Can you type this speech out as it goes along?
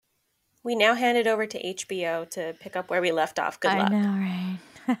We now hand it over to HBO to pick up where we left off. Good luck. I know, right?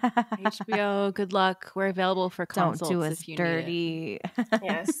 HBO, good luck. We're available for Don't consults do us if you dirty.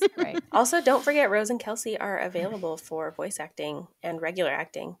 Yes. Right. Also, don't forget Rose and Kelsey are available for voice acting and regular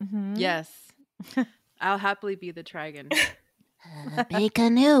acting. Mhm. Yes. I'll happily be the Trigon. Make a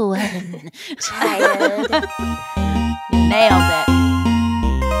new one. Tired. You nailed it.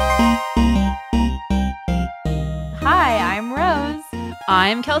 Hi, I'm Rose.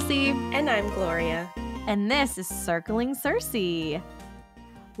 I'm Kelsey. And I'm Gloria. And this is Circling Cersei.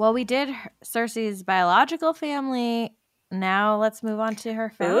 Well, we did Cersei's biological family. Now let's move on to her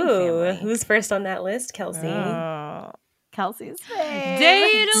found family. Who's first on that list, Kelsey? Oh, Kelsey's fave.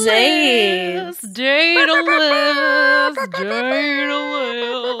 Daedalus! Daedalus! Daedalus!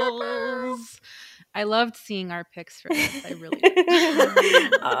 I loved seeing our picks for this. I really did.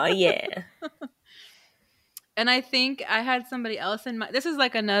 Oh, yeah. And I think I had somebody else in mind. This is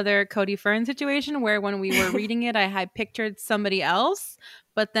like another Cody Fern situation where when we were reading it, I had pictured somebody else.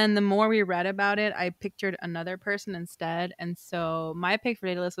 But then the more we read about it, I pictured another person instead. And so my pick for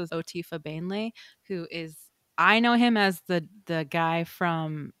Daedalus was Otifa Bainley, who is, I know him as the guy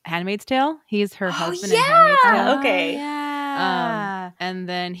from Handmaid's Tale. He's her husband in Handmaid's Tale. Okay. Yeah. And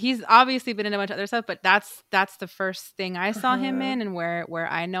then he's obviously been in a bunch of other stuff, but that's the first thing I saw him in and where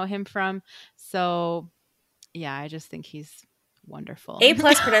I know him from. So yeah, I just think he's wonderful. A+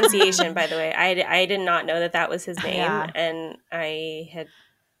 pronunciation, by the way. I did not know that was his name, Yeah. and I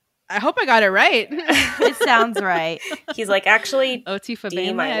hope I got it right. It sounds right. He's like, actually, Otifa D Bainley.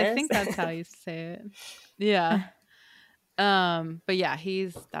 I minus. think that's how you say it. Yeah. But yeah,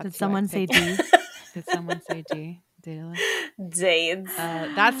 that's Did someone say D? Did someone say D? Daedalus? Dades.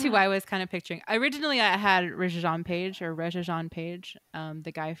 That's who I was kind of picturing. Originally, I had Regé-Jean Page,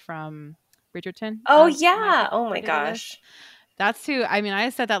 the guy from Bridgerton. Oh, as yeah. Oh, my Daedalus. gosh. That's who. I mean,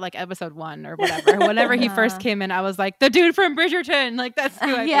 I said that like episode 1 or whatever. Whenever he first came in, I was like, the dude from Bridgerton. Like that's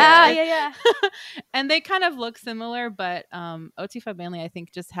who I Yeah. And they kind of look similar, but Otifa Bainley, I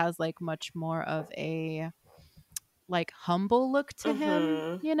think, just has like much more of a like humble look to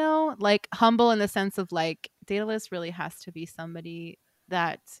him. You know, like humble in the sense of like Daedalus really has to be somebody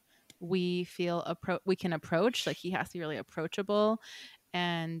that we feel we can approach. Like he has to be really approachable.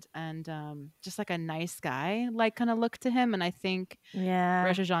 And just like a nice guy, like kind of look to him. And I think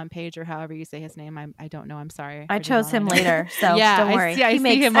Regé-Jean Page, or however you say his name, I don't know. I'm sorry. I chose him later, so yeah, don't worry. I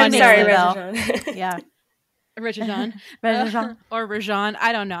see him on I'm here. sorry, Regé-Jean. Yeah. Regé-Jean. Regé-Jean. Or Rajan.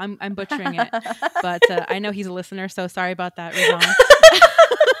 I don't know. I'm butchering it. But I know he's a listener, so sorry about that, Rajan.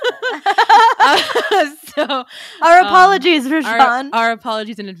 So our apologies, Rajan. Our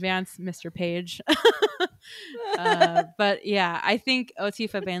apologies in advance, Mr. Page. But yeah, I think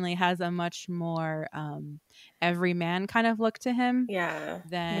Otifa Bainley has a much more everyman kind of look to him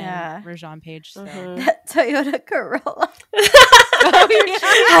than Regé-Jean Page. So. That Toyota Corolla.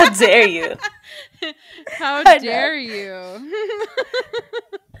 How dare you? How dare you?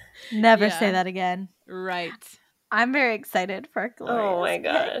 Never say that again. Right. I'm very excited for Gloria's Oh my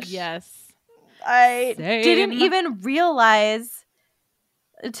gosh. Yes. I didn't even realize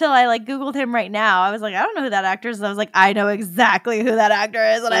until I like Googled him right now. I was like, I don't know who that actor is. And I was like, I know exactly who that actor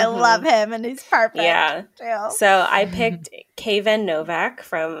is, and I love him, and he's perfect. Yeah. Too. So I picked Kayvan Novak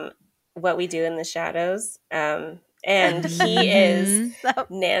from What We Do in the Shadows. And he is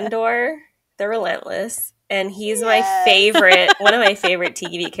Nandor the Relentless. And he's my favorite, one of my favorite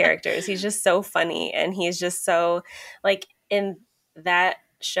TV characters. He's just so funny. And he's just so, like, in that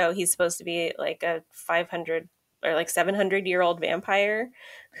show, he's supposed to be like a 500 or like 700-year-old vampire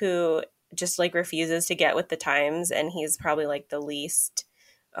who just like refuses to get with the times. And he's probably like the least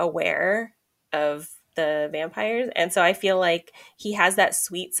aware of the vampires. And so I feel like he has that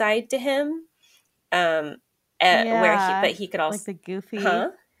sweet side to him. But he could also like the goofy. Huh?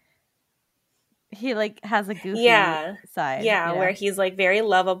 He like has a goofy side. Yeah, where he's like very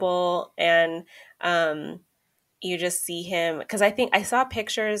lovable, and you just see him, because I think I saw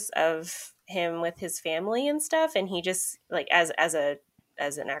pictures of him with his family and stuff, and he just like as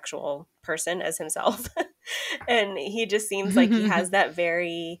an actual person, as himself, and he just seems like he has that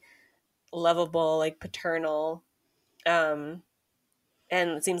very lovable, like paternal, and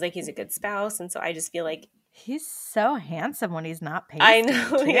it seems like he's a good spouse, and so I just feel like he's so handsome when he's not pasty. I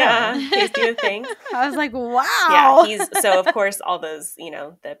know, yeah. Pasty with things. I was like, wow. Yeah, so of course all those,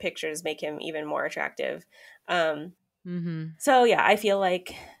 the pictures make him even more attractive. So yeah, I feel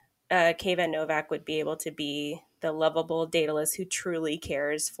like Kayvan Novak would be able to be the lovable Daedalus who truly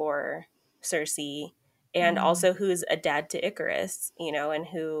cares for Cersei, and also who's a dad to Icarus, and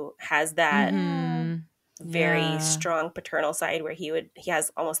who has that very strong paternal side where he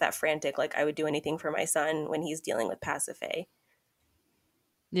has almost that frantic, like, I would do anything for my son when he's dealing with Pasiphae.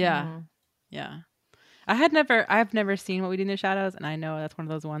 Yeah. Mm-hmm. Yeah. I've never seen What We Do in the Shadows, and I know that's one of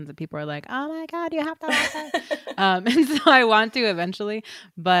those ones that people are like, oh my God, you have to watch it. And so I want to eventually.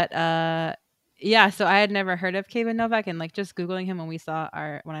 But yeah, so I had never heard of Kayvan Novak, and like just Googling him when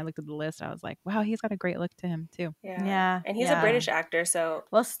I looked at the list, I was like, wow, he's got a great look to him too. Yeah. And he's a British actor, so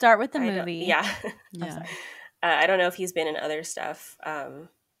we'll start with the movie. Yeah. Yeah. I don't know if he's been in other stuff,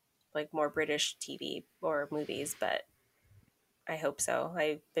 like more British TV or movies, but I hope so.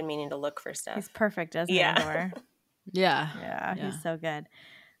 I've been meaning to look for stuff. He's perfect as Nandor. Yeah, he's so good.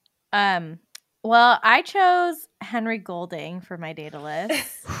 Well, I chose Henry Golding for my data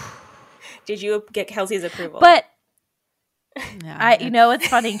list. Did you get Kelsey's approval? But it's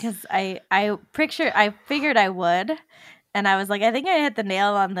funny because I figured I would, and I was like, I think I hit the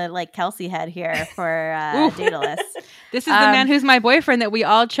nail on the like Kelsey head here for data list. This is the man who's my boyfriend that we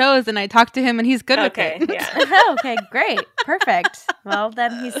all chose, and I talked to him, and he's good with it. Yeah. Okay, great, perfect. Well,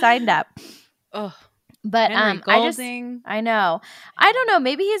 then he signed up. Oh, but I know. I don't know.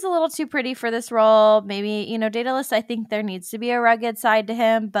 Maybe he's a little too pretty for this role. Maybe data list. I think there needs to be a rugged side to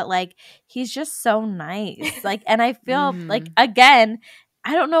him, but like he's just so nice. Like, and I feel like again.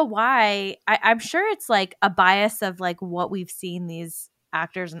 I don't know why. I'm sure it's like a bias of like what we've seen these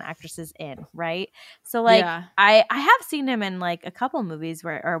actors and actresses in, right? So like I have seen him in like a couple movies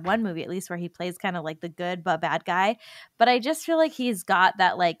or one movie at least where he plays kind of like the good but bad guy. But I just feel like he's got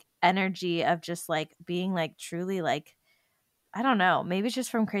that like energy of just like being like truly like, I don't know, maybe it's just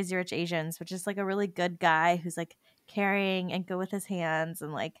from Crazy Rich Asians, which is like a really good guy who's like caring and good with his hands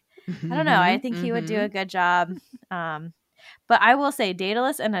and like, I don't know. I think he would do a good job. But I will say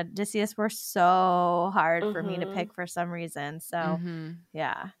Daedalus and Odysseus were so hard for me to pick for some reason. So,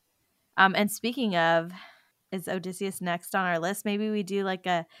 yeah. And speaking of, is Odysseus next on our list? Maybe we do like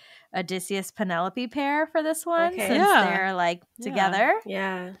a Odysseus Penelope pair for this one since they're like together.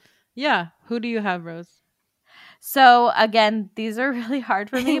 Yeah. Yeah. Who do you have, Rose? So, again, these are really hard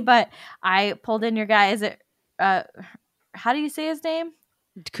for me, but I pulled in your guy. Is it, how do you say his name?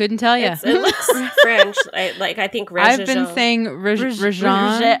 Couldn't tell you. It looks French. I think Regé-Jean. I've been saying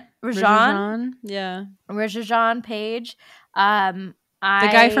Regé-Jean. Yeah. Regé-Jean Page. The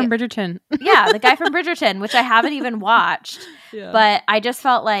guy from Bridgerton. Yeah, the guy from Bridgerton, which I haven't even watched. Yeah. But I just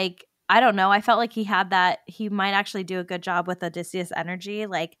felt like, I don't know, I felt like he might actually do a good job with Odysseus energy.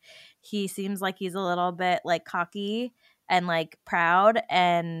 Like, he seems like he's a little bit like cocky and like proud.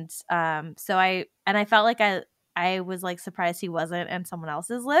 And so I felt like I was like surprised he wasn't in someone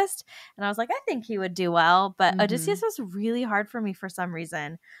else's list. And I was like, I think he would do well. But Odysseus was really hard for me for some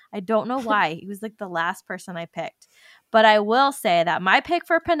reason. I don't know why. He was like the last person I picked. But I will say that my pick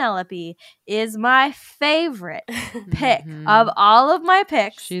for Penelope is my favorite pick of all of my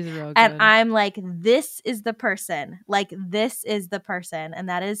picks. She's real good. And I'm like, this is the person. Like, this is the person. And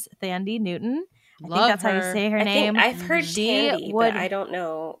that is Thandie Newton. I think that's how you say her name. I've heard Tandy, but I don't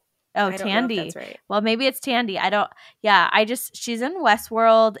know. Oh, Tandy. That's right. Well, maybe it's Tandy. She's in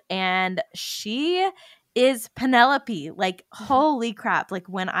Westworld and she is Penelope. Like, holy crap. Like,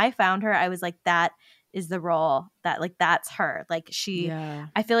 when I found her, I was like, that is the role that's her. Like,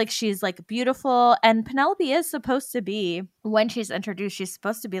 I feel like she's like beautiful. And Penelope is supposed to be, when she's introduced, she's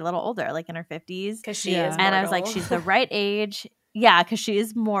supposed to be a little older, like in her 50s. Because she is mortal. And I was like, she's the right age. Yeah, because she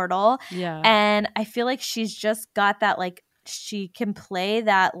is mortal. Yeah. And I feel like she's just got that, like, she can play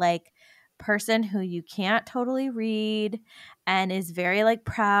that like person who you can't totally read and is very like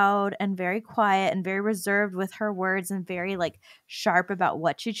proud and very quiet and very reserved with her words and very like sharp about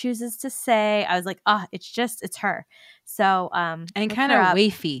what she chooses to say. I was like, it's her. So and kind of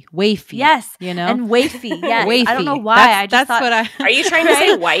wafy. Yes. You know? And wafy. Yes. Wafy. I don't know why. Are you trying to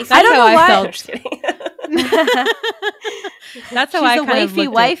say wife? I don't know why. That's how she's I a kind of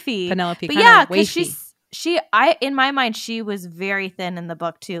looked wifey. at Penelope. But yeah, because in my mind, she was very thin in the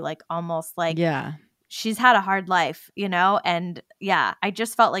book too, like almost like she's had a hard life, and I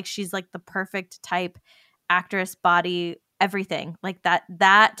just felt like she's like the perfect type actress, body, everything like that.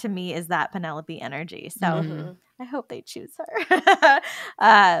 That to me is that Penelope energy. So I hope they choose her,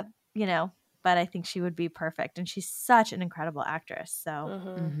 but I think she would be perfect, and she's such an incredible actress.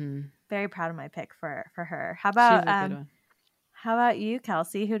 So very proud of my pick for her. How about you,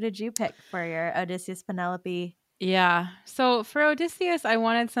 Kelsey? Who did you pick for your Odysseus Penelope? Yeah. So for Odysseus, I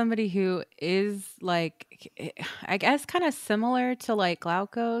wanted somebody who is like, I guess, kind of similar to like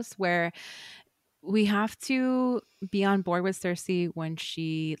Glaukos, where we have to be on board with Cersei when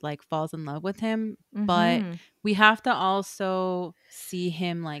she like falls in love with him, but we have to also see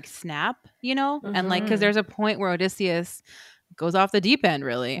him like snap, you know, and like because there's a point where Odysseus goes off the deep end,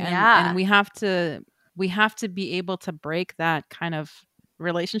 really, and we have to be able to break that kind of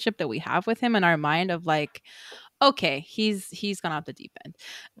relationship that we have with him in our mind of like, okay, he's gone off the deep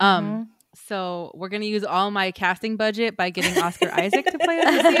end. So we're gonna use all my casting budget by getting Oscar Isaac to play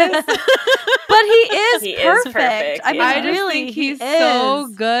Odysseus. But he is perfect. I mean, I just think he's so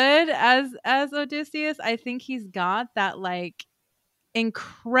good as Odysseus. I think he's got that like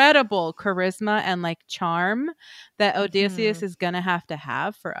incredible charisma and like charm that Odysseus is gonna have to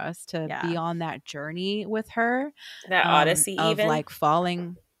have for us to be on that journey with her. That Odyssey of even like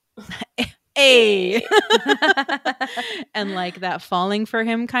falling. And like that falling for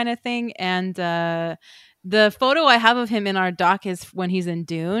him kind of thing. And the photo I have of him in our doc is when he's in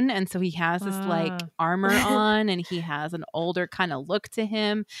Dune, and so he has this like armor on and he has an older kind of look to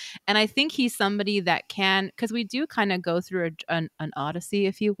him, and I think he's somebody that can, because we do kind of go through an odyssey,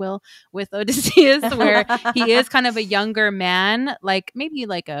 if you will, with Odysseus, where he is kind of a younger man, like maybe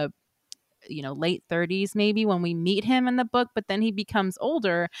like a late 30s maybe when we meet him in the book, but then he becomes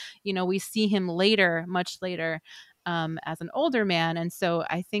older. We see him later, much later, as an older man. And so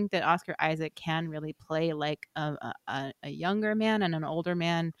I think that Oscar Isaac can really play like a younger man and an older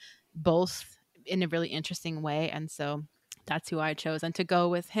man, both in a really interesting way. And so that's who I chose. And to go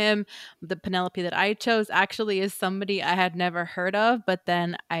with him, the Penelope that I chose actually is somebody I had never heard of, but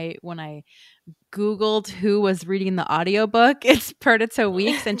then when I Googled who was reading the audiobook, it's Perdita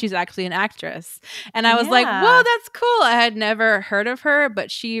Weeks, and she's actually an actress. And I was like, whoa, that's cool. I had never heard of her,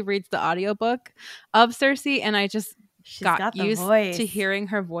 but she reads the audiobook of Cersei, and I just got used to hearing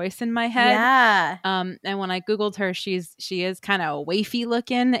her voice in my head. Yeah. And when I Googled her, she is kind of wafy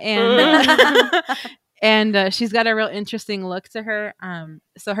looking, and and she's got a real interesting look to her.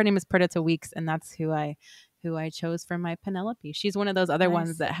 So her name is Perdita Weeks, and that's who I chose for my Penelope. She's one of those other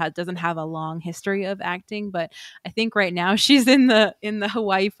ones that doesn't have a long history of acting, but I think right now she's in the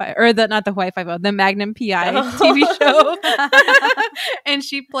Hawaii Five, or not the Hawaii Five, the Magnum PI TV show, and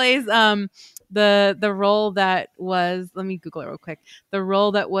she plays the role that was, let me Google it real quick. The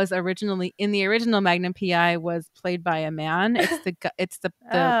role that was originally in the original Magnum PI was played by a man. It's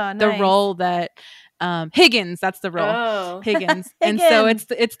the role that Higgins, that's the role. Higgins. And so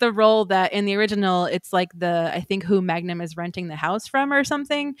it's the role that in the original, it's like I think who Magnum is renting the house from or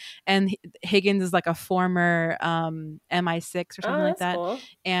something. And Higgins is like a former MI6 or something like that. Cool.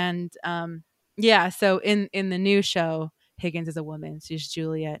 And so in the new show, Higgins is a woman. She's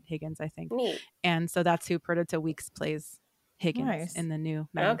Juliet Higgins, I think. Neat. And so that's who Perdita Weeks plays Higgins in the new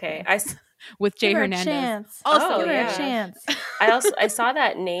Magnum. Okay. With Jay Hernandez. Also, give her a chance. I saw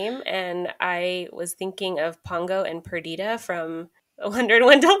that name and I was thinking of Pongo and Perdita from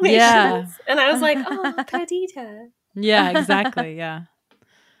 101 Dalmatians. Yeah. And I was like, oh, Perdita. Yeah, exactly. Yeah.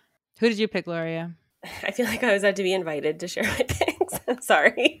 Who did you pick, Gloria? I feel like I was had to be invited to share my picks. I'm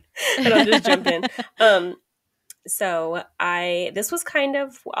sorry. I don't just jump in. So this was kind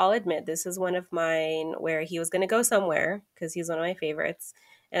of, I'll admit, this is one of mine where he was going to go somewhere because he's one of my favorites.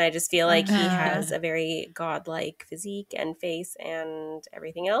 And I just feel like he has a very godlike physique and face and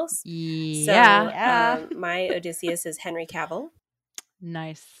everything else. Yeah. So my Odysseus is Henry Cavill.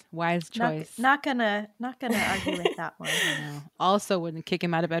 Nice. Wise choice. Not gonna argue with that one. Also wouldn't kick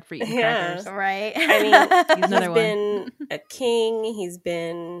him out of bed for eating crackers. Right. I mean, he's been a king. He's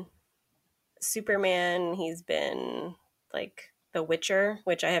been Superman. He's been like The Witcher,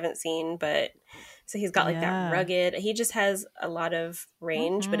 which I haven't seen, but so he's got like that rugged, he just has a lot of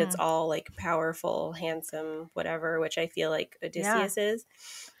range, but it's all like powerful, handsome, whatever, which I feel like Odysseus is.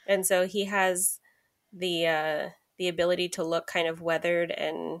 And so he has the ability to look kind of weathered,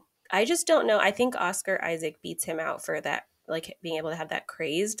 and I just don't know. I think Oscar Isaac beats him out for that, like being able to have that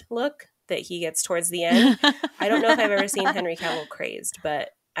crazed look that he gets towards the end. I don't know if I've ever seen Henry Cavill crazed, but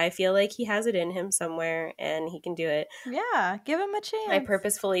I feel like he has it in him somewhere and he can do it. Yeah, give him a chance. I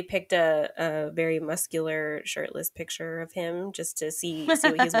purposefully picked a very muscular, shirtless picture of him just to see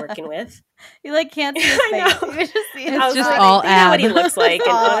what he's working with. You like can't see his face. You just see it's just all abs. What he looks like.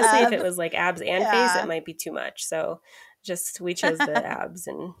 And honestly, if it was like abs and face, it might be too much. So we chose the abs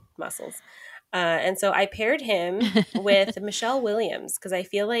and muscles. And so I paired him with Michelle Williams because I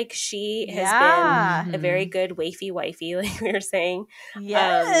feel like she has been a very good wifey, like we were saying.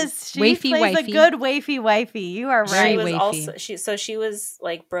 Yes, she plays a good wifey. You are right. She was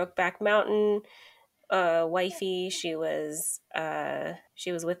like Brokeback Mountain wifey. She was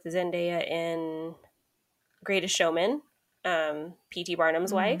with Zendaya in Greatest Showman. P.T.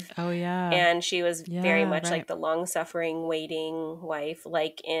 Barnum's wife. Oh yeah. And she was very much like the long-suffering, waiting wife,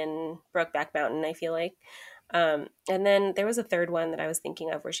 like in Brokeback Mountain, I feel like. And then there was a third one that I was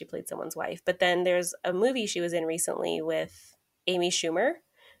thinking of where she played someone's wife. But then there's a movie she was in recently with Amy Schumer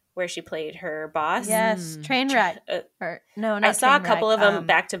where she played her boss. Yes, Trainwreck. I saw a couple of them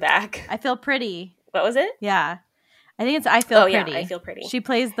back to back. I Feel Pretty. What was it? Yeah. I think it's I Feel Pretty. Yeah, I Feel Pretty. She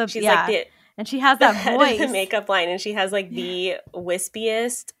plays She's like and she has that voice. The makeup line, and she has like the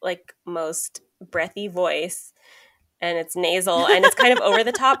wispiest, like most breathy voice, and it's nasal, and it's kind of over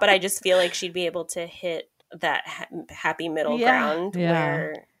the top, but I just feel like she'd be able to hit that happy middle ground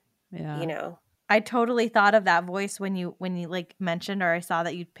where, you know. I totally thought of that voice when you like mentioned, or I saw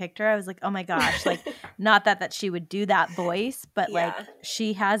that you picked her. I was like, oh my gosh, like not that she would do that voice, but like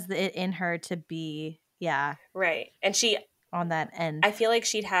she has it in her to be, right. And she on that end. I feel like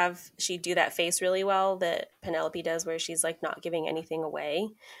she'd do that face really well that Penelope does, where she's like not giving anything away.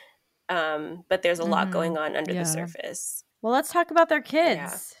 But there's a lot going on under the surface. Well, let's talk about their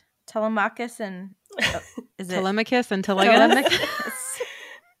kids. Telemachus and Telemachus and Telegonus.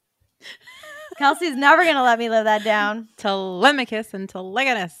 Kelsey's never going to let me live that down. Telemachus and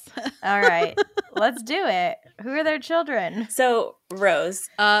Telegonus. All right. Let's do it. Who are their children? So, Rose,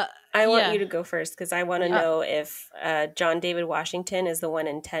 I want you to go first because I want to know if John David Washington is the one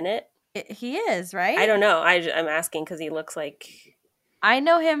in Tenet. He is, right? I don't know. I'm asking because he looks like... I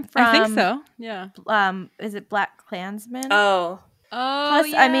know him from... I think so, yeah. Is it Black Klansman? Oh, plus,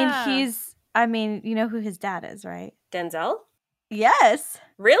 yeah. You know who his dad is, right? Denzel? Yes.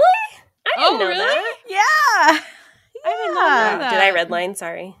 Really? I didn't know that. Yeah. I didn't know that. Did I redline?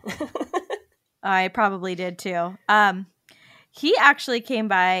 Sorry. I probably did too. He actually came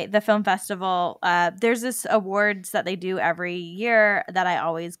by the film festival. There's this awards that they do every year that I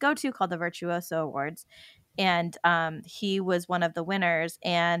always go to called the Virtuoso Awards. And he was one of the winners.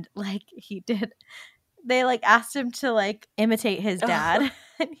 And like they like asked him to like imitate his dad.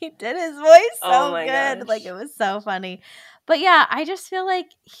 And he did his voice so good. Gosh. Like it was so funny. But yeah, I just feel like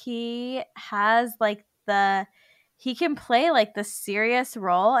he has like he can play like the serious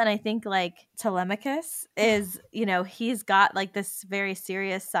role. And I think like Telemachus is, he's got like this very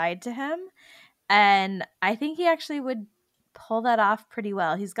serious side to him. And I think he actually would pull that off pretty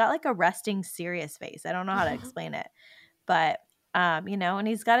well. He's got like a resting serious face. I don't know how to explain it. But, and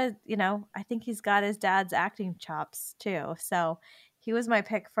he's got I think he's got his dad's acting chops too. So he was my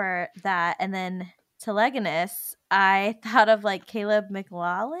pick for that. And then Telegonus, I thought of like Caleb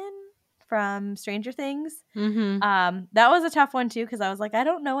McLaughlin from Stranger Things. Mm-hmm. That was a tough one too because I was like, I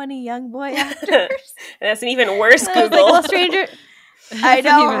don't know any young boy actors. That's an even worse Google. I was like, well, Stranger. I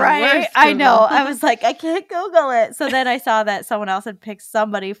know, right? I know. I was like, I can't Google it. So then I saw that someone else had picked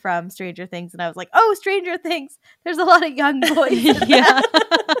somebody from Stranger Things, and I was like, oh, Stranger Things. There's a lot of young boys. Yeah.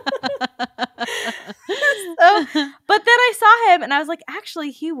 But then I saw him, and I was like,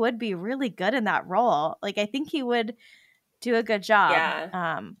 actually, he would be really good in that role. Like, I think he would do a good job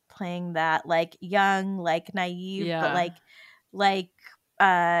playing that, like, young, like, naive, but like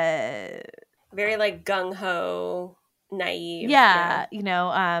very, like, gung-ho, naive. Yeah,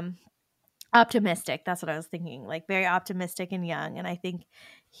 optimistic. That's what I was thinking. Like, very optimistic and young. And I think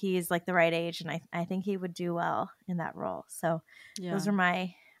he's, like, the right age, and I think he would do well in that role. So those are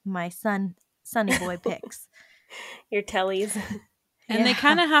my sunny boy picks. Your tellies. And they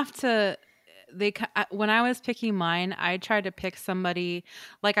kind of have to... when I was picking mine, I tried to pick somebody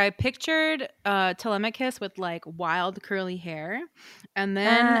like I pictured Telemachus with like wild curly hair, and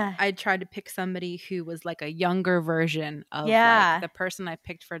then I tried to pick somebody who was like a younger version of like the person I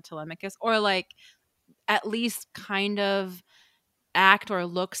picked for Telemachus, or like at least kind of act or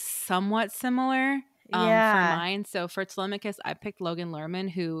look somewhat similar for mine. So for Telemachus, I picked Logan Lerman,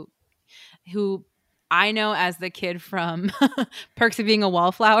 who I know as the kid from Perks of Being a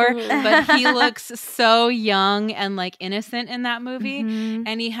Wallflower, but he looks so young and like innocent in that movie. Mm-hmm.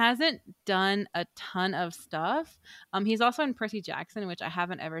 And he hasn't done a ton of stuff. He's also in Percy Jackson, which I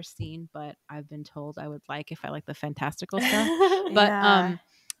haven't ever seen, but I've been told I would like if I like the fantastical stuff.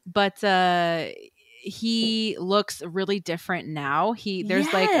 But he looks really different now.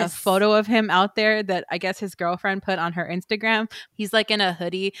 There's like a photo of him out there that I guess his girlfriend put on her Instagram. He's like in a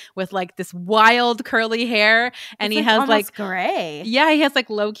hoodie with like this wild curly hair, and he has like gray. Yeah, he has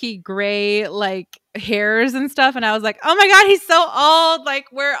like low key gray like hairs and stuff. And I was like, oh my god, he's so old. Like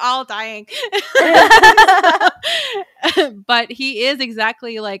we're all dying. But he is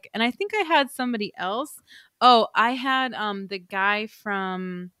exactly like. And I think I had somebody else. Oh, I had the guy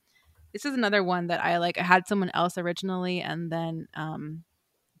from. This is another one that I had someone else originally and then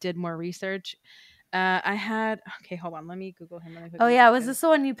did more research. I had okay. Hold on, let me Google him really quickly. Oh yeah, was this the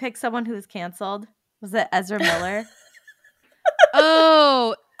one you picked? Someone who was canceled? Was it Ezra Miller?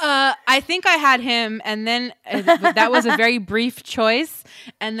 Oh, I think I had him, and then that was a very brief choice,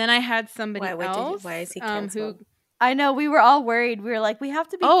 and then I had somebody else. Why is he canceled? I know, we were all worried. We were like, we have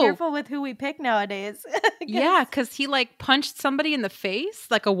to be careful with who we pick nowadays. Yeah, because he like punched somebody in the face,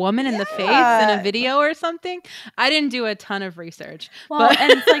 like a woman in the face in a video or something. I didn't do a ton of research. Well,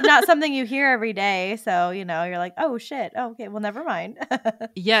 and it's like not something you hear every day. So, you know, you're like, oh shit. Oh, okay, well, never mind.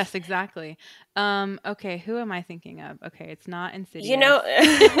 Yes, exactly. Okay, who am I thinking of? Okay, it's not Insidious. You know,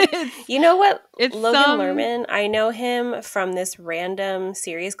 you know what? It's Logan Lerman. I know him from this random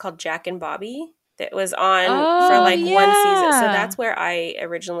series called Jack and Bobby that was on for like 1 season. So that's where I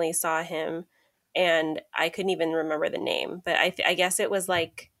originally saw him, and I couldn't even remember the name. But I guess it was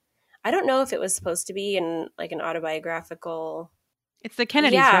like, I don't know if it was supposed to be in like an autobiographical. It's the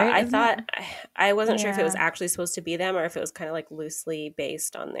Kennedys, right? I thought I wasn't sure if it was actually supposed to be them or if it was kind of like loosely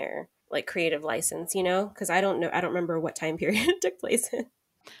based on their like creative license, you know? Because I don't know. I don't remember what time period it took place in.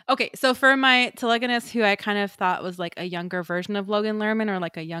 Okay, so for my Telegonus, who I kind of thought was like a younger version of Logan Lerman or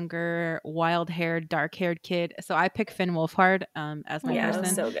like a younger, wild-haired, dark-haired kid, so I picked Finn Wolfhard as my person,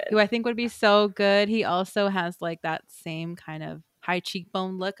 so good. Who I think would be so good. He also has like that same kind of high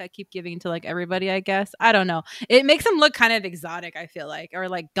cheekbone look I keep giving to like everybody, I guess. I don't know. It makes him look kind of exotic, I feel like, or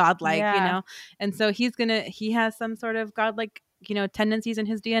like godlike, you know? And so he has some sort of godlike, you know, tendencies in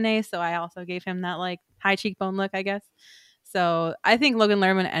his DNA, so I also gave him that like high cheekbone look, I guess. So I think Logan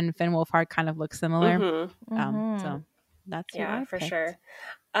Lerman and Finn Wolfhard kind of look similar. So that's for sure.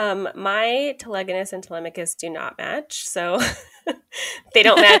 My Telegonus and Telemachus do not match, so they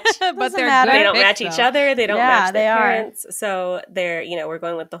don't match. But they don't match each other. They don't match their parents. So they're, you know, we're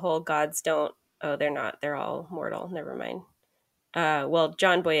going with the whole gods don't. Oh, they're not. They're all mortal. Never mind. Well,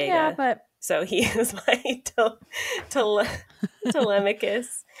 John Boyega. Yeah, but so he is my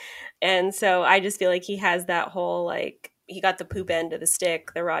Telemachus, and so I just feel like he has that whole like. He got the poop end of the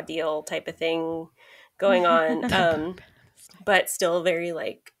stick, the raw deal type of thing going on, but still very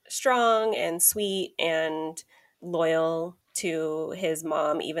like strong and sweet and loyal to his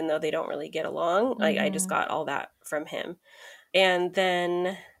mom, even though they don't really get along. Like I just got all that from him. And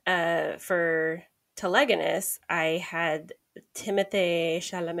then for Telegonus, I had Timothée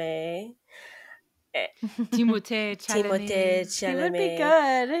Chalamet. Timothée Chalamet. He would be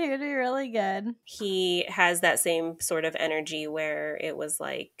good. He would be really good. He has that same sort of energy where it was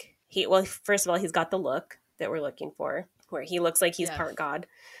like first of all, he's got the look that we're looking for, where he looks like he's part god,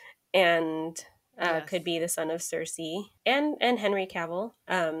 and could be the son of Cersei and Henry Cavill.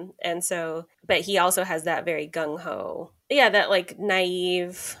 And so, but he also has that very gung ho, that like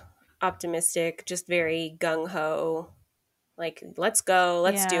naive, optimistic, just very gung ho. Like, let's go,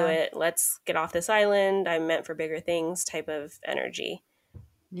 let's do it, let's get off this island, I'm meant for bigger things type of energy.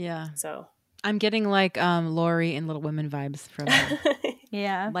 Yeah. So I'm getting like Laurie in Little Women vibes from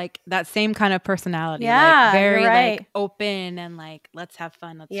him. Like that same kind of personality. Yeah, like very right. like open and like let's have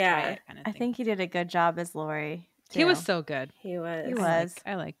fun, let's try it kind of thing. I think he did a good job as Laurie too. He was so good. He was.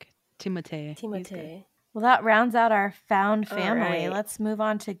 I like Timothée. Well, that rounds out our found family. Right. Let's move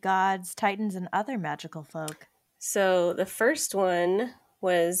on to gods, titans, and other magical folk. So the first one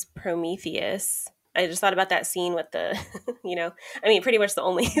was Prometheus. I just thought about that scene with the, pretty much the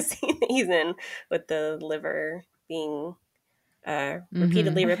only scene that he's in with the liver being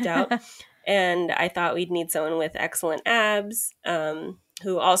repeatedly ripped out. And I thought we'd need someone with excellent abs,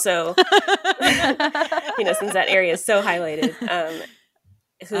 who also, since that area is so highlighted,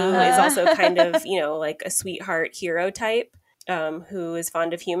 who is also kind of, like a sweetheart hero type, who is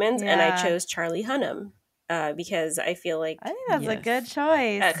fond of humans. And I chose Charlie Hunnam. Because I feel like I think that's a good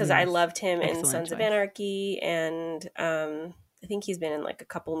choice. Because I loved him in Sons choice. of Anarchy, and I think he's been in like a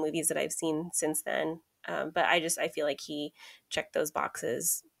couple movies that I've seen since then. But I feel like he checked those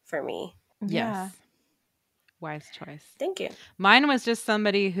boxes for me. Yes. Wise choice. Thank you. Mine was just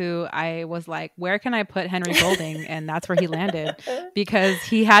somebody who I was like, where can I put Henry Golding? And that's where he landed, because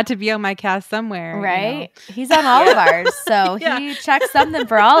he had to be on my cast somewhere. Right. He's on all of ours. So he checked something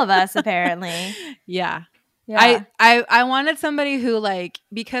for all of us, apparently. Yeah. I wanted somebody who, like,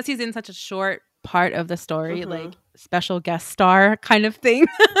 because he's in such a short part of the story, like special guest star kind of thing.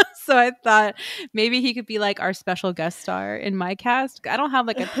 So I thought maybe he could be like our special guest star in my cast. I don't have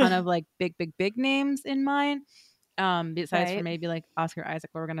like a ton of like big names in mind. Besides for maybe like Oscar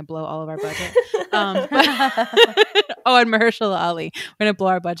Isaac, where we're gonna blow all of our budget. And Mahershala Ali, we're gonna blow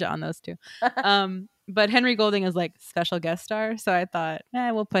our budget on those two. But Henry Golding is like special guest star, so I thought,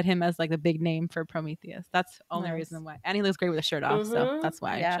 we'll put him as like the big name for Prometheus. That's the only reason why. And he looks great with a shirt off, so that's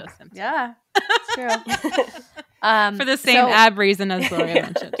why I chose him too. Yeah, it's true. For the same ab reason as Gloria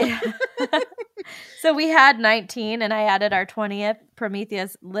mentioned. So we had 19, and I added our 20th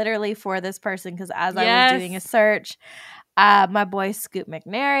Prometheus literally for this person because as I was doing a search, my boy Scoot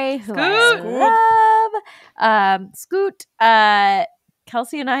McNairy, who I love, Scoot.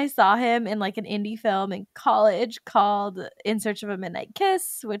 Kelsey and I saw him in like an indie film in college called In Search of a Midnight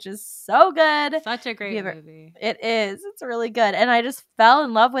Kiss, which is so good. Such a great movie. It is. It's really good. And I just fell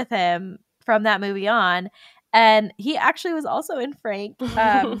in love with him from that movie on. And he actually was also in Frank.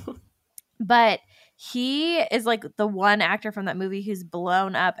 But he is like the one actor from that movie who's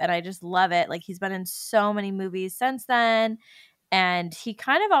blown up. And I just love it. Like he's been in so many movies since then. And he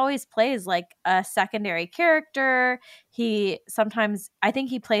kind of always plays like a secondary character. I think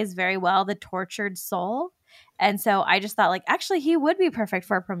he plays very well the tortured soul. And so I just thought like, actually he would be perfect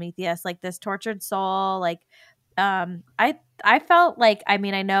for Prometheus, like this tortured soul. Like, I felt like, I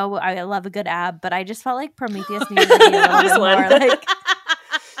mean, I know I love a good ab, but I just felt like Prometheus needed to be a little bit more like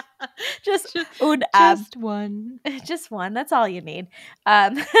just one. Just one. That's all you need.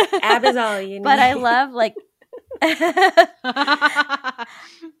 Ab is all you need. But I love like I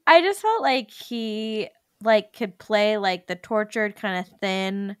just felt like he like could play like the tortured kind of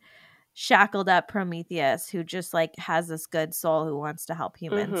thin shackled up Prometheus who just like has this good soul who wants to help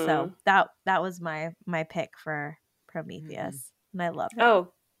humans. So that was my pick for Prometheus. And I love it.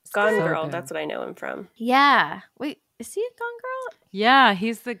 Oh, Gone Girl. That's what I know him from. Yeah. Wait, is he a Gone Girl? Yeah,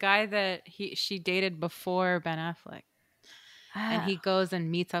 he's the guy that she dated before Ben Affleck. And he goes and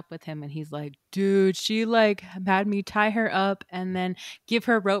meets up with him and he's like, dude, she like had me tie her up and then give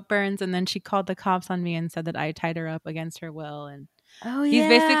her rope burns. And then she called the cops on me and said that I tied her up against her will. And he's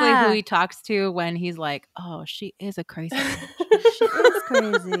basically who he talks to when he's like, oh, she is a crazy bitch. She is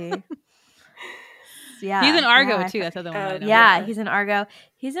crazy. Yeah. He's in Argo too. That's the other one I know. Yeah, he's in Argo.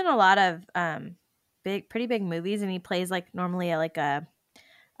 He's in a lot of pretty big movies and he plays like normally like a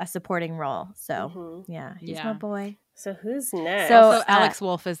supporting role. So he's my boy. So who's next? So Alex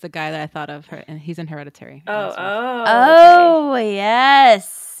Wolff is the guy that I thought of, and he's in Hereditary. Okay.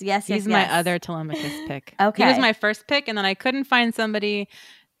 Yes. He's my other Telemachus pick. Okay, he was my first pick, and then I couldn't find somebody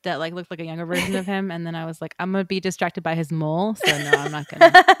that like looked like a younger version of him, and then I was like, I'm gonna be distracted by his mole, so no, I'm not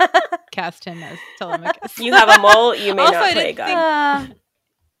gonna cast him as Telemachus. You have a mole, you may not play God.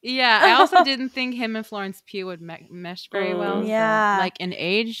 Yeah, I also didn't think him and Florence Pugh would mesh very well. Yeah, so, like in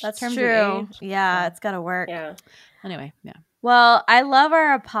age. That's terms true. Of age. Yeah, it's gotta work. Yeah. Anyway, yeah. Well, I love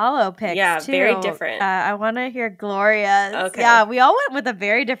our Apollo picks. Yeah, too. very different. I want to hear Gloria's. Okay. Yeah, we all went with a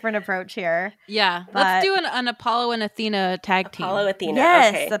very different approach here. Yeah, let's do an Apollo and Athena tag team. Apollo Athena.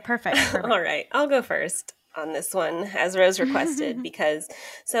 Yes, okay. Perfect. All right, I'll go first on this one as Rose requested because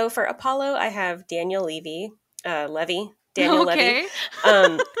for Apollo I have Daniel Levy. Daniel Levy.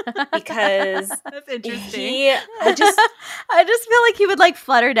 Because that's interesting. I just feel like he would like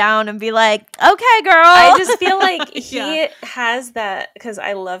flutter down and be like, okay, girl. I just feel like he has that because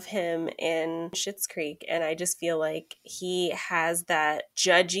I love him in Schitt's Creek and I just feel like he has that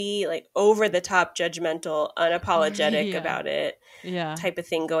judgy, like over the top judgmental, unapologetic about it type of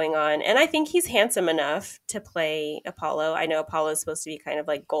thing going on. And I think he's handsome enough to play Apollo. I know Apollo's supposed to be kind of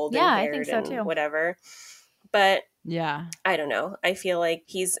like golden haired I think so too. Whatever. But yeah, I don't know. I feel like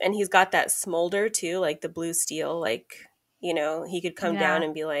he's got that smolder too, like the blue steel, like, you know, he could come down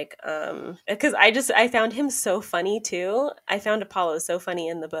and be like, because I found him so funny too. I found Apollo so funny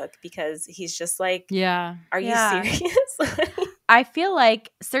in the book because he's just like, are you serious? I feel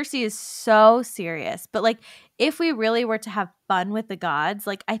like Cersei is so serious, but like if we really were to have fun with the gods,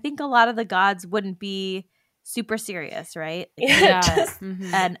 like I think a lot of the gods wouldn't be super serious, right? Like,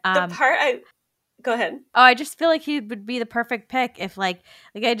 and the part go ahead. Oh, I just feel like he would be the perfect pick if like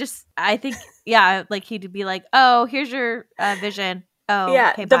I think like he'd be like, oh, here's your vision. Oh,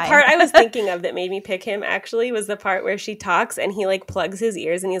 yeah. Okay, the bye. part I was thinking of that made me pick him actually was the part where she talks and he like plugs his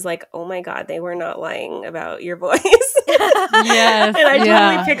ears and he's like, oh my God, they were not lying about your voice. Yes. And I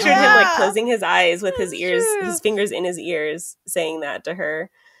totally pictured him like closing his eyes with his ears, his fingers in his ears, saying that to her.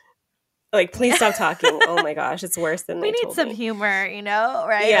 Like, please stop talking. Oh my gosh, it's worse than we they need told some me. humor, you know,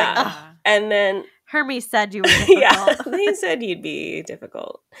 right? Yeah. Like, and then Hermes said you were difficult. they said you'd be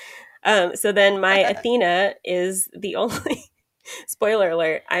difficult. So then my Athena is the only spoiler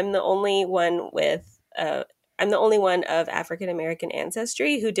alert, I'm the only one of African American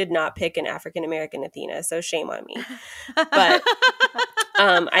ancestry who did not pick an African American Athena, so shame on me. But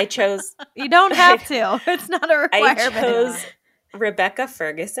I chose You don't have to. It's not a requirement. I chose Rebecca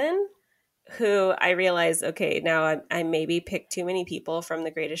Ferguson who I realized, okay, now I maybe picked too many people from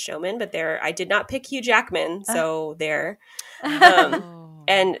The Greatest Showman, but I did not pick Hugh Jackman, so there.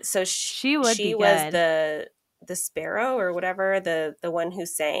 And so she was the sparrow or whatever, the one who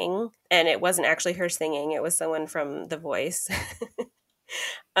sang, and it wasn't actually her singing, it was someone from The Voice.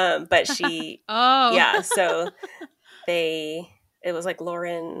 But she so it was like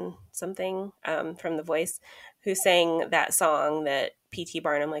Lauren something from The Voice who sang that song that P.T.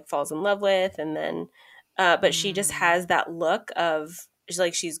 Barnum like falls in love with, and then but she just has that look of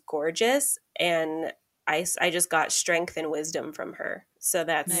she's gorgeous, and I just got strength and wisdom from her. So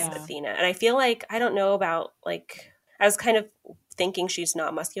that's Athena. And I feel like, I don't know about like, I was kind of thinking she's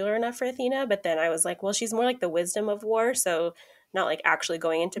not muscular enough for Athena, but then I was like, well, she's more like the wisdom of war, so not like actually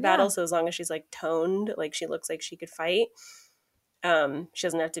going into battle. So as long as she's like toned, like she looks like she could fight. She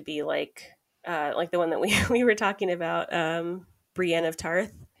doesn't have to be like the one that we were talking about, Brienne of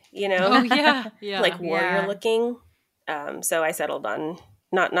Tarth, you know? Oh yeah. Like warrior looking. So I settled on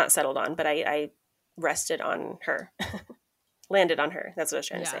not settled on, but I rested on her. Landed on her. That's what I was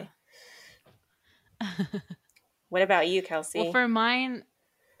trying to say. What about you, Kelsey? Well, for mine,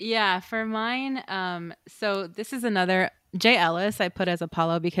 so this is another Jay Ellis I put as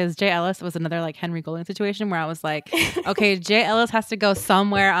Apollo, because Jay Ellis was another like Henry Golding situation where I was like, okay, Jay Ellis has to go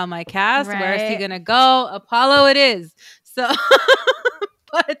somewhere on my cast. Right. Where is he gonna go? Apollo it is. So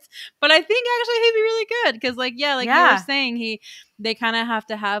but I think actually he'd be really good, because you were saying, they kind of have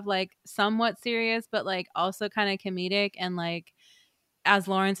to have like somewhat serious but like also kind of comedic, and like as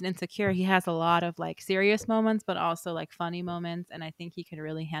Lawrence in Insecure, he has a lot of like serious moments but also like funny moments, and I think he could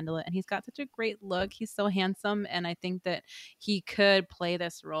really handle it, and he's got such a great look. He's so handsome, and I think that he could play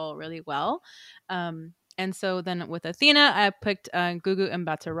this role really well. And so then with Athena, I picked Gugu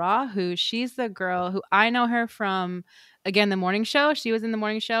Mbatha-Raw, who she's the girl who I know her from, again, The Morning Show. She was in The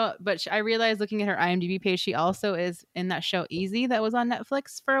Morning Show, but I realized looking at her IMDb page, she also is in that show Easy that was on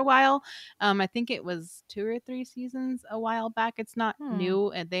Netflix for a while. I think it was 2 or 3 seasons a while back. It's not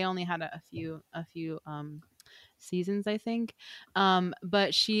new, and they only had a few seasons, I think.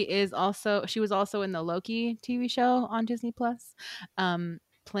 But she was also in the Loki TV show on Disney Plus.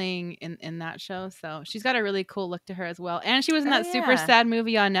 Playing in that show, so she's got a really cool look to her as well. And she was in that super sad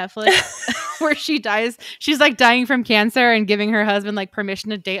movie on Netflix where she dies. She's like dying from cancer and giving her husband like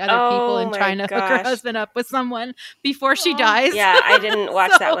permission to date other people and trying to hook her husband up with someone before she dies. Yeah, I didn't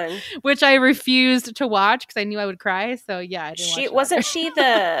watch that one, which I refused to watch because I knew I would cry. So yeah, I didn't watch that. She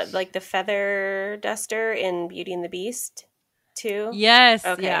the like the feather duster in Beauty and the Beast too? Yes.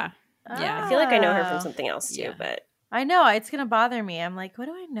 Okay. Yeah. I feel like I know her from something else too, but I know it's gonna bother me. I'm like, what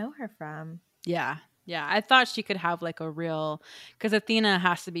do I know her from? Yeah. I thought she could have like a real, because Athena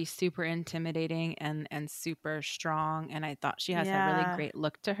has to be super intimidating and super strong, and I thought she has a really great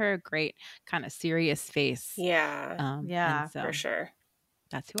look to her, great kind of serious face. Yeah, so for sure.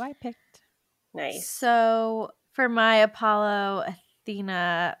 That's who I picked. Nice. So for my Apollo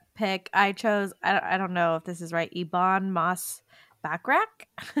Athena pick, I chose, I don't know if this is right, Ebon Moss-Bachrach.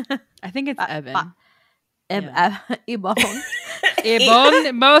 I think it's Evan. Ebon.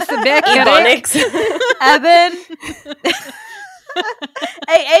 Ebon Moss-Bachrach. Evan.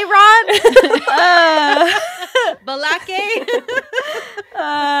 Hey, Ron. Balake.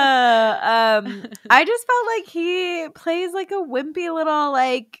 I just felt like he plays like a wimpy little,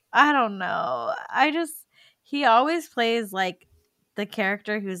 like, I don't know. He always plays like the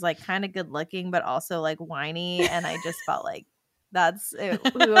character who's like kind of good looking but also like whiny, and I just felt like that's who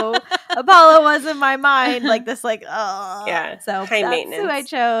Apollo was in my mind, like this, like, oh yeah. So high that's maintenance. who I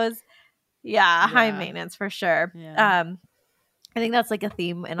chose. Yeah, high maintenance for sure. Yeah. I think that's like a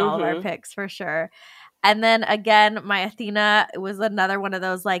theme in all of our picks for sure. And then again, my Athena was another one of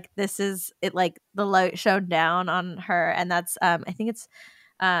those, like, this is it, like the light shone down on her, and that's I think it's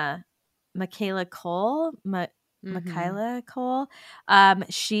Michaela Cole. Michaela Cole.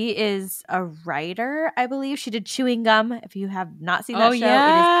 She is a writer, I believe. She did Chewing Gum. If you have not seen that show, it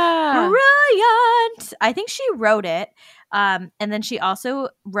is brilliant. I think she wrote it. And then she also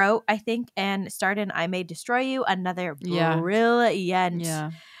wrote, I think, and starred in I May Destroy You, another brilliant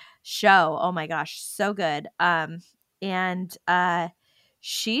show. Oh my gosh, so good. And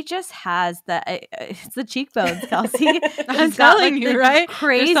she just has it's the cheekbones, Kelsey. I'm telling you, right?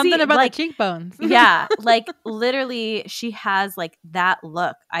 Crazy. There's something about like, the cheekbones. Yeah, like literally she has like that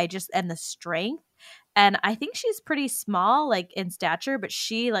look. And the strength. And I think she's pretty small, like in stature, but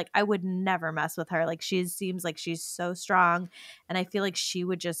she, like, I would never mess with her. Like, she seems like she's so strong, and I feel like she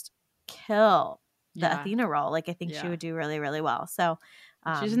would just kill the Athena role. Like, I think she would do really, really well. So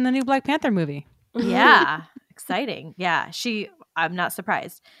she's in the new Black Panther movie. Yeah, exciting. Yeah, I'm not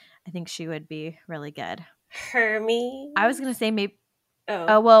surprised. I think she would be really good. Hermes. I was gonna say maybe.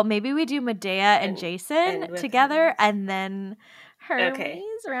 Oh well, maybe we do Medea and Jason together, and then Hermes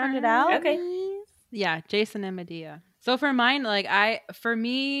round it out. Okay. Yeah, Jason and Medea. So for mine, like for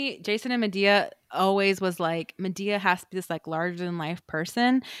me, Jason and Medea always was like, Medea has to be this like larger than life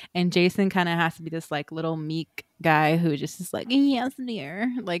person, and Jason kind of has to be this like little meek guy who just is like, yes,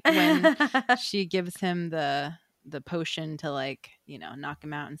 dear. Like when she gives him the potion to like, you know, knock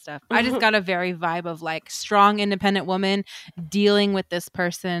him out and stuff. I just got a very vibe of like strong, independent woman dealing with this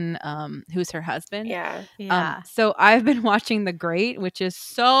person who's her husband. Yeah. So I've been watching The Great, which is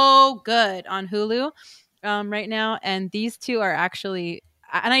so good on Hulu right now, and these two are actually,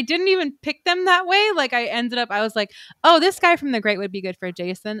 and I didn't even pick them that way. Like I was like, oh, this guy from The Great would be good for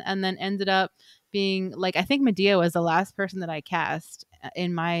Jason, and then ended up being like, I think Medea was the last person that I cast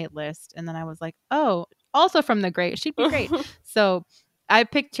in my list, and then I was like, oh, also from The Great, she'd be great. So I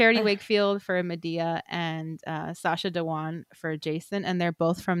picked Charity Wakefield for Medea and Sacha Dhawan for Jason, and they're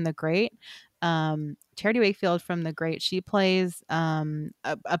both from The Great. Charity Wakefield from The Great, she plays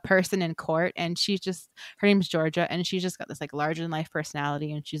a person in court, and her name's Georgia, and she's just got this like larger than life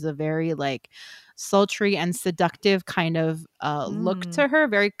personality, and she's a very like sultry and seductive kind of look to her,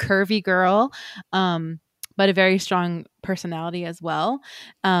 very curvy girl, but a very strong personality as well.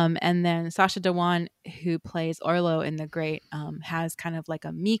 And then Sacha Dhawan, who plays Orlo in The Great, has kind of like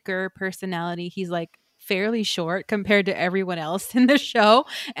a meeker personality. He's like fairly short compared to everyone else in the show,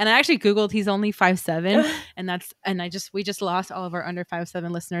 and I actually googled, he's only 5'7", and we just lost all of our under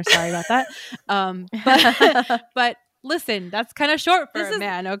 5'7" listeners. Sorry about that. But listen, that's kind of short for a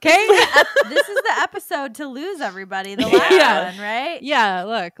man, okay? This is the episode to lose, everybody. The last one, right? Yeah,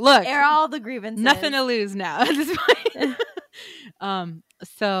 look. Air all the grievances. Nothing to lose now at this point.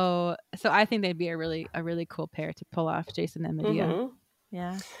 So I think they'd be a really cool pair to pull off, Jason and Medea.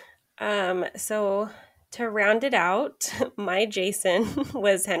 Yeah. So to round it out, my Jason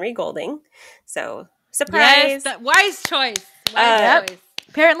was Henry Golding. So surprise. Yes, wise choice. Choice.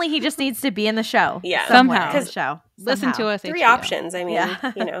 Apparently, he just needs to be in the show. Yeah. Somehow. In the show. Listen to us. 3 HBO. options. I mean,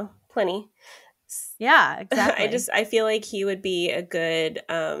 you know, plenty. Yeah, exactly. I feel like he would be a good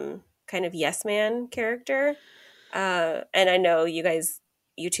kind of yes man character. And I know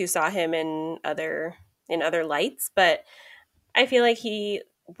you two saw him in other lights, but I feel like he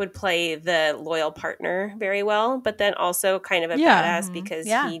would play the loyal partner very well, but then also kind of a badass because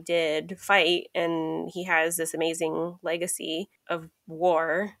he did fight, and he has this amazing legacy of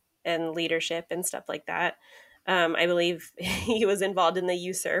war and leadership and stuff like that. I believe he was involved in the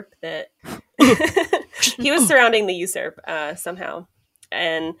usurp that he was surrounding the usurp somehow.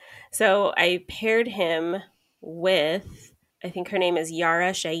 And so I paired him with, I think her name is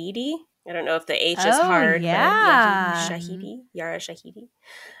Yara Shahidi. I don't know if the H is hard. Yeah. But Yara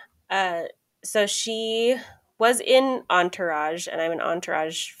Shahidi. So she was in Entourage, and I'm an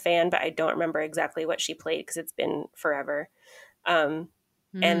Entourage fan, but I don't remember exactly what she played because it's been forever. And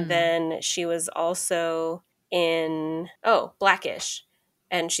then she was also in Blackish,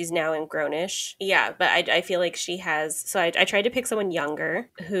 and she's now in Grownish. Yeah, but I feel like she has. So I tried to pick someone younger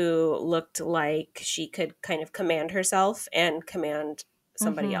who looked like she could kind of command herself and command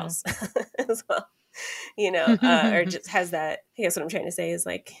somebody else as well, you know, or just has that. I guess what I'm trying to say is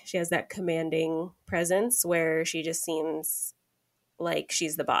like she has that commanding presence where she just seems like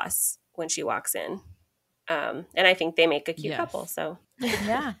she's the boss when she walks in. And I think they make a cute couple. So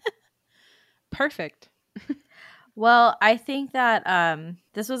yeah, perfect. Well, I think that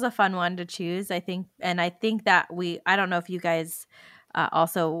this was a fun one to choose. I think that I don't know if you guys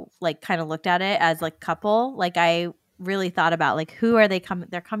also like kind of looked at it as like couple. Like I really thought about like who are they coming?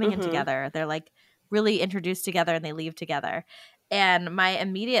 They're coming in together. They're like really introduced together and they leave together. And my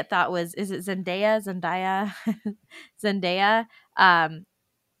immediate thought was, is it Zendaya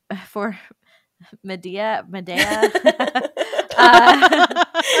for Medea.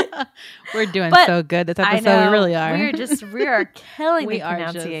 We're doing so good this episode. We really are. We are killing the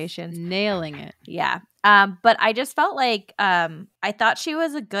pronunciations, nailing it. Yeah. But I just felt like I thought she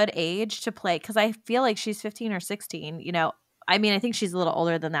was a good age to play because I feel like she's 15 or 16. You know, I mean, I think she's a little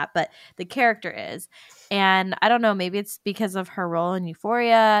older than that, but the character is. And I don't know, maybe it's because of her role in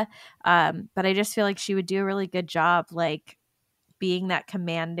Euphoria, but I just feel like she would do a really good job, like being that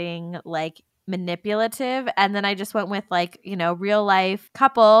commanding, like manipulative. And then I just went with like, you know, real life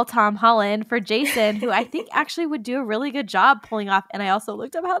couple Tom Holland for Jason, who I think actually would do a really good job pulling off. And I also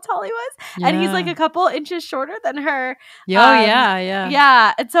looked up how tall he was, and he's like a couple inches shorter than her.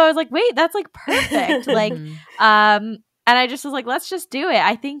 Yeah. And so I was like, wait, that's like perfect. Like, and I just was like, let's just do it.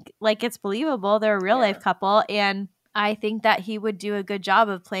 I think like it's believable. They're a real life couple, and I think that he would do a good job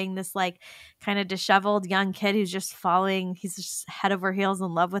of playing this like kind of disheveled young kid who's just falling. He's just head over heels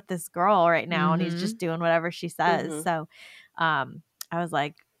in love with this girl right now, and he's just doing whatever she says. So, I was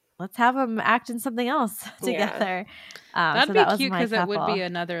like, let's have him act in something else together. That'd so be that cute because it would be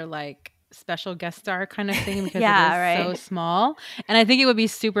another like special guest star kind of thing because it is so small. And I think it would be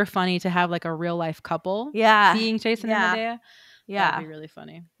super funny to have like a real life couple being Jason and Medea. Yeah. That'd be really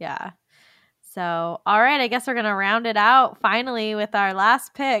funny. Yeah. So, all right, I guess we're going to round it out finally with our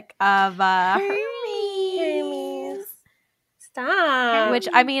last pick of Hermes. Stop. Which,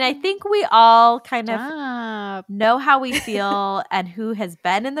 I mean, I think we all kind of know how we feel and who has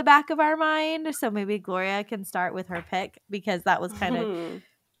been in the back of our mind. So maybe Gloria can start with her pick because that was kind of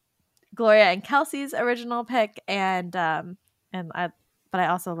Gloria and Kelsey's original pick. But I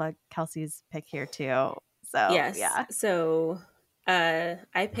also like Kelsey's pick here too. So, yes. Yeah. So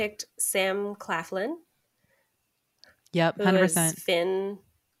I picked Sam Claflin. Yep, 100%. Finn.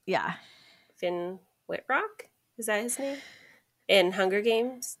 Yeah. Finn Wittrock? Is that his name? In Hunger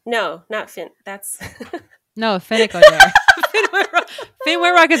Games? No, not Finn. That's no, Finnick Odair. Finn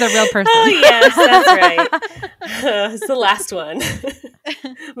Wittrock is a real person. Oh yes, that's right. It's the last one.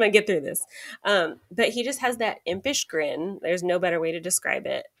 I'm gonna get through this. But he just has that impish grin. There's no better way to describe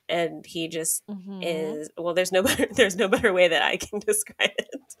it, and he just is. Well, there's no better way that I can describe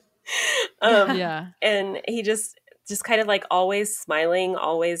it. And he just kind of like always smiling,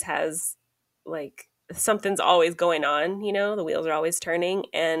 always has like something's always going on. You know, the wheels are always turning,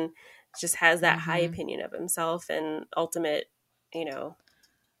 and just has that high opinion of himself and ultimate, you know,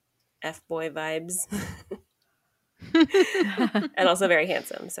 F-boy vibes. And also very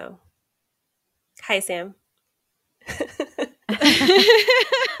handsome. So, hi, Sam. I'm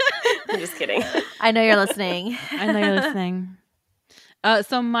just kidding. I know you're listening.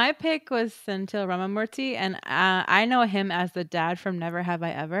 So my pick was Senthil Ramamurthy, and I know him as the dad from Never Have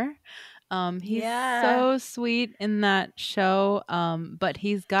I Ever. He's so sweet in that show, but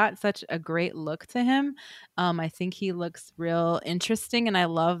he's got such a great look to him. I think he looks real interesting, and I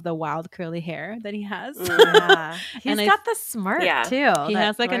love the wild curly hair that he has. Yeah. He's got the smirk too. He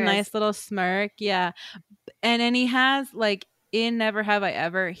has like a nice little smirk, and then he has like in Never Have I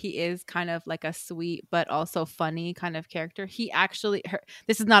Ever, he is kind of like a sweet but also funny kind of character. He actually,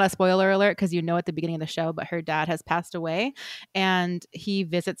 this is not a spoiler alert because you know at the beginning of the show, but her dad has passed away, and he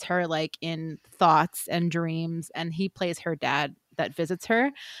visits her like in thoughts and dreams, and he plays her dad that visits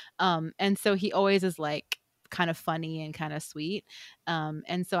her. And so he always is like kind of funny and kind of sweet.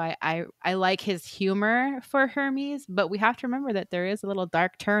 And so I like his humor for Hermes, but we have to remember that there is a little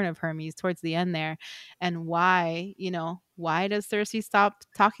dark turn of Hermes towards the end there. And why does Cersei stop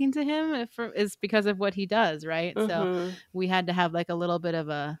talking to him? Is because of what he does, right? So we had to have like a little bit of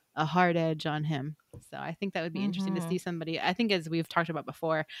a hard edge on him. So I think that would be interesting to see somebody, I think as we've talked about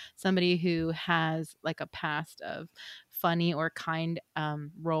before, somebody who has like a past of funny or kind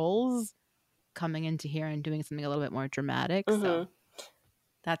roles coming into here and doing something a little bit more dramatic. So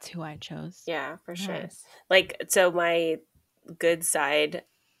that's who I chose. Yeah, for sure. Like, so my good side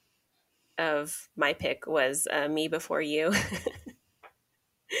of my pick was Me Before You.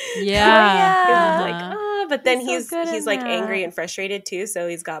 But then he's like angry and frustrated too, so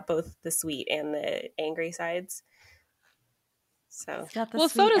he's got both the sweet and the angry sides. So so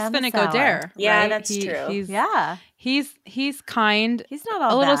does Finnick Odair. Yeah, right? that's true. He's kind. He's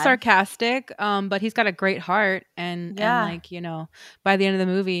not a little sarcastic, but he's got a great heart, and like, you know, by the end of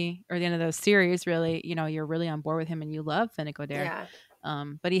the movie or the end of the series, really, you know, you're really on board with him and you love Finnick Odair.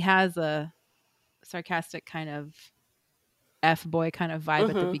 But he has a sarcastic kind of F-boy kind of vibe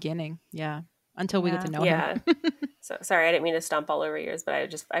at the beginning. Until we get to know him. So sorry, I didn't mean to stomp all over yours, but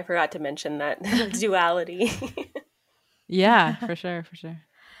I forgot to mention that duality. Yeah, for sure.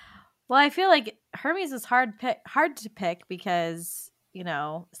 Well, I feel like Hermes is hard to pick because, you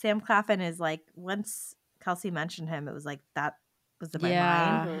know, Sam Claflin is like, once Kelsey mentioned him, it was like that was in my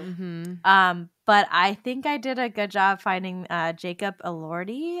mind. But I think I did a good job finding Jacob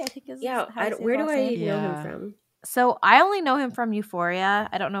Elordi. I think is where do I know him from? So I only know him from Euphoria.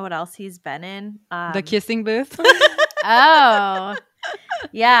 I don't know what else he's been in. The Kissing Booth. Oh.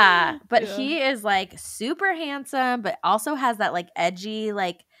 Yeah, but he is like super handsome, but also has that like edgy,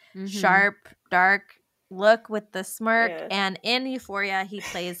 like sharp, dark look with the smirk. And in Euphoria, he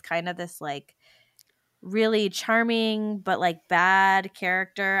plays kind of this like really charming but like bad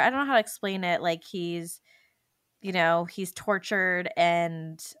character. I don't know how to explain it. Like he's tortured,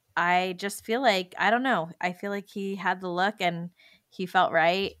 and I just feel like, I don't know. I feel like he had the look and he felt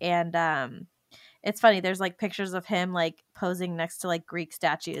right, and it's funny. There's like pictures of him like posing next to like Greek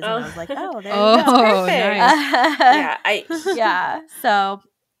statues, and I was like, oh, there you go. Nice. Yeah. So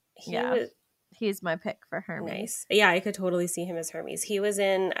he's my pick for Hermes. Nice. Yeah, I could totally see him as Hermes. He was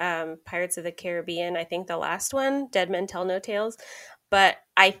in Pirates of the Caribbean, I think the last one, Dead Men Tell No Tales. But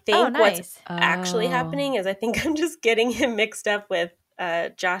I think what's actually happening is I think I'm just getting him mixed up with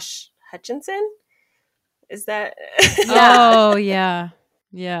Josh Hutcherson. Is that? Oh, yeah.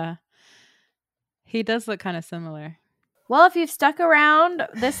 Yeah. He does look kind of similar. Well, if you've stuck around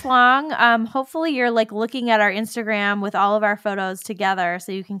this long, hopefully you're like looking at our Instagram with all of our photos together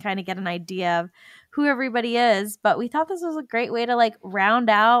so you can kind of get an idea of who everybody is. But we thought this was a great way to like round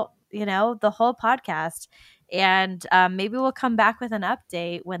out, the whole podcast. And maybe we'll come back with an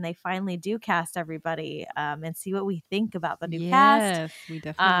update when they finally do cast everybody and see what we think about the new cast. Yes, we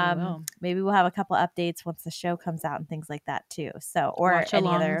definitely will. Maybe we'll have a couple updates once the show comes out and things like that too. So, or watch any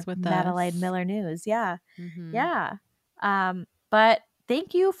other with Madeline Miller news. Yeah. Mm-hmm. Yeah. But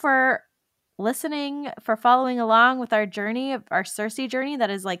thank you for listening, for following along with our journey, our Cersei journey that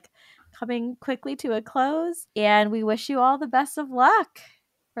is like coming quickly to a close. And we wish you all the best of luck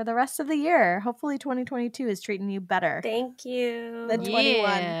for the rest of the year. Hopefully 2022 is treating you better. Thank you. Than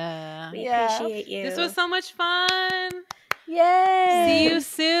 21. We appreciate you. This was so much fun. Yay. See you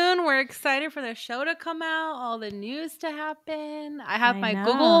soon. We're excited for the show to come out, all the news to happen. I have my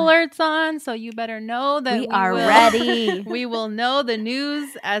Google alerts on, so you better know that we are ready. We will know the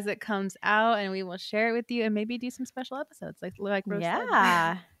news as it comes out, and we will share it with you and maybe do some special episodes like Rose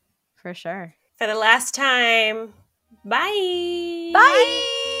said. For sure. For the last time. Bye. Bye.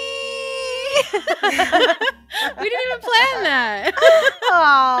 We didn't even plan that.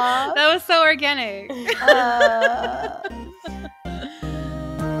 Aww. That was so organic.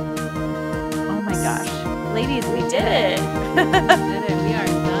 Oh my gosh. Ladies, we did it. We are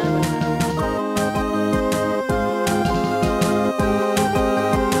done with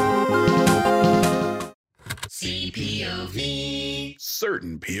CPOV.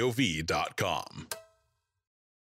 CertainPOV.com